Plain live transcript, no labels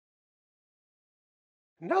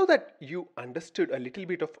Now that you understood a little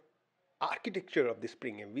bit of architecture of the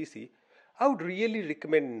Spring MVC, I would really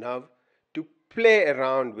recommend now to play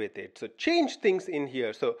around with it. So change things in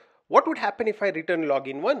here. So what would happen if I return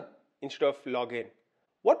login 1 instead of login?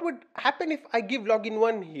 What would happen if I give login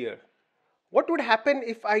 1 here? What would happen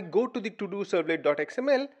if I go to the to-do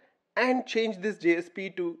servlet.xml and change this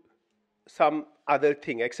JSP to some other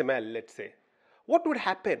thing, XML, let's say? What would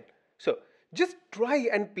happen? So just try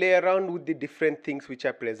and play around with the different things which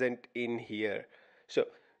are present in here. So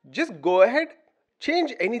just go ahead,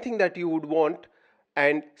 change anything that you would want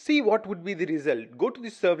and see what would be the result. Go to the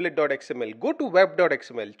servlet.xml, go to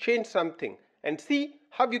web.xml, change something and see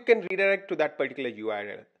how you can redirect to that particular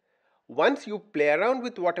URL. Once you play around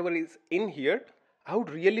with whatever is in here, I would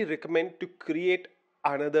really recommend to create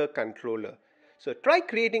another controller. So try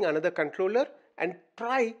creating another controller and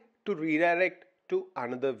try to redirect to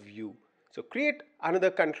another view. So create another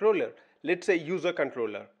controller, let's say user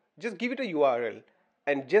controller. Just give it a URL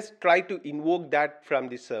and just try to invoke that from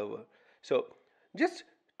the server. So just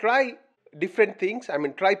try different things.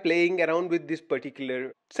 Try playing around with this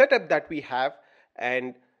particular setup that we have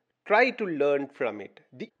and try to learn from it.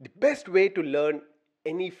 The best way to learn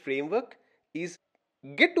any framework is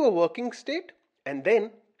get to a working state and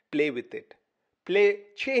then play with it.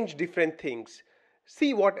 Change different things,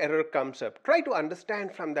 see what error comes up, try to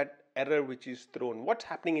understand from that error which is thrown, what's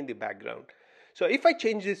happening in the background. So if I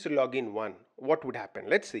change this to login 1, what would happen?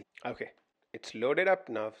 Let's see. Okay, it's loaded up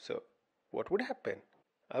now. So what would happen?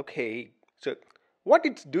 Okay, so what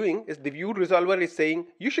it's doing is the view resolver is saying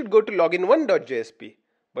you should go to login1.jsp,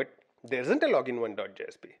 but there isn't a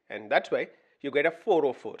login1.jsp, and that's why you get a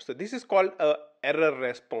 404. So this is called a error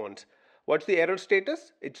response. What's the error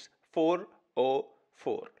status? It's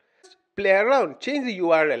 404. Play around, change the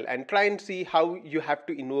URL and try and see how you have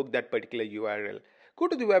to invoke that particular URL. Go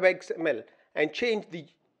to the web.xml and change the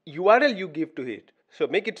URL you give to it. So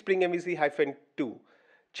make it Spring MVC-2.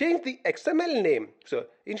 Change the XML name. So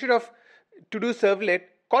instead of to-do servlet,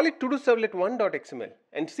 call it to-do servlet1.xml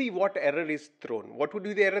and see what error is thrown. What would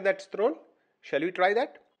be the error that's thrown? Shall we try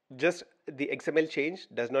that? Just the XML change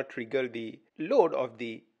does not trigger the load of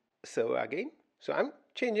the server again. So I'm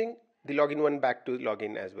changing the login 1 back to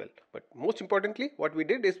login as well. But most importantly, what we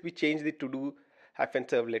did is we changed the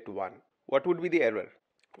to-do-servlet1. What would be the error?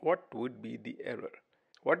 What would be the error?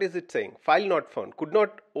 What is it saying? File not found. Could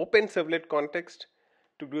not open servlet context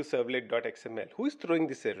to do servlet.xml. Who is throwing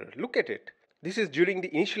this error? Look at it. This is during the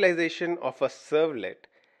initialization of a servlet.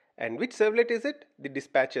 And which servlet is it? The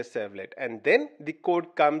dispatcher servlet. And then the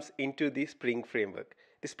code comes into the Spring framework.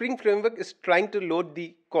 The Spring framework is trying to load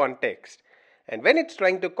the context. And when it's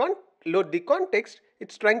trying to load the context,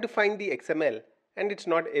 it's trying to find the XML and it's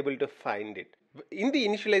not able to find it. In the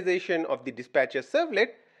initialization of the dispatcher servlet,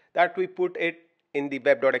 that we put it in the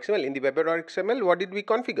web.xml. In the web.xml, what did we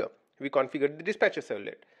configure? We configured the dispatcher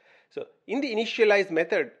servlet. So in the initialize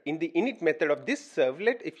method, in the init method of this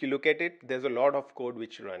servlet, if you look at it, there's a lot of code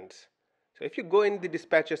which runs. So if you go in the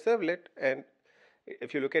dispatcher servlet and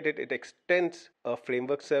if you look at it, it extends a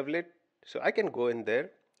framework servlet. So I can go in there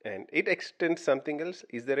and it extends something else.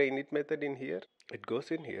 Is there an init method in here? It goes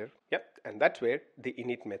in here. Yep, and that's where the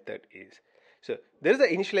init method is. So there is an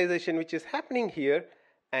initialization which is happening here,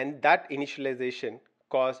 and that initialization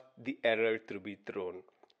caused the error to be thrown.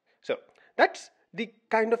 So that's the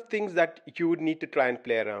kind of things that you would need to try and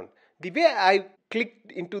play around. The way I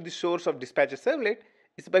clicked into the source of dispatcher servlet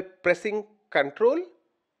is by pressing Control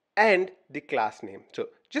and the class name. So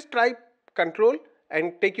just try Control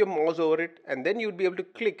and take your mouse over it, and then you'll be able to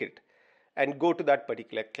click it and go to that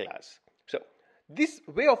particular class. So this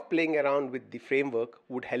way of playing around with the framework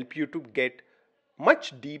would help you to get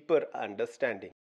much deeper understanding.